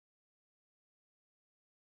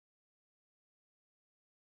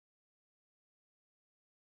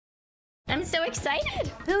I'm so excited.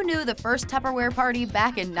 Who knew the first Tupperware party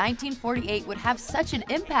back in 1948 would have such an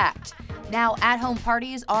impact? Now, at-home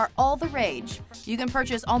parties are all the rage. You can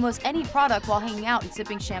purchase almost any product while hanging out and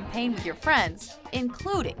sipping champagne with your friends,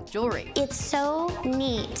 including jewelry. It's so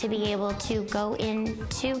neat to be able to go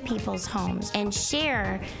into people's homes and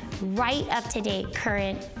share right up-to-date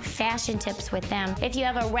current fashion tips with them. If you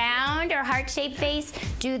have a round or heart-shaped face,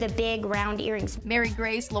 do the big round earrings. Mary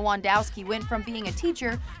Grace Lewandowski went from being a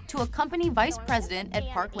teacher to a company vice president at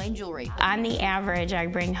Park Lane Jewelry. On the average, I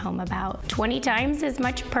bring home about 20 times as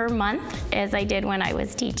much per month as I did when I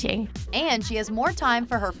was teaching. And she has more time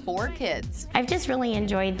for her 4 kids. I've just really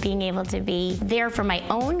enjoyed being able to be there for my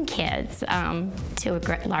own kids to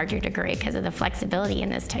a larger degree because of the flexibility in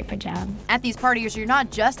this type of job. At these parties, you're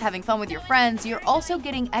not just having fun with your friends, you're also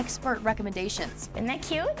getting expert recommendations. Isn't that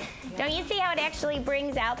cute? Don't you see how it actually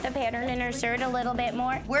brings out the pattern in her shirt a little bit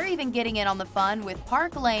more? We're even getting in on the fun with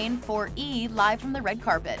Park Lane for E live from the red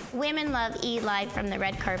carpet. Women love E live from the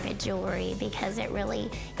red carpet jewelry because it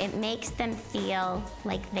makes them feel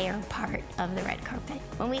like they're part of the red carpet.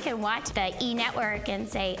 When we can watch the E network and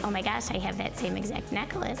say, oh my gosh, I have that same exact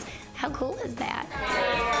necklace, how cool is that?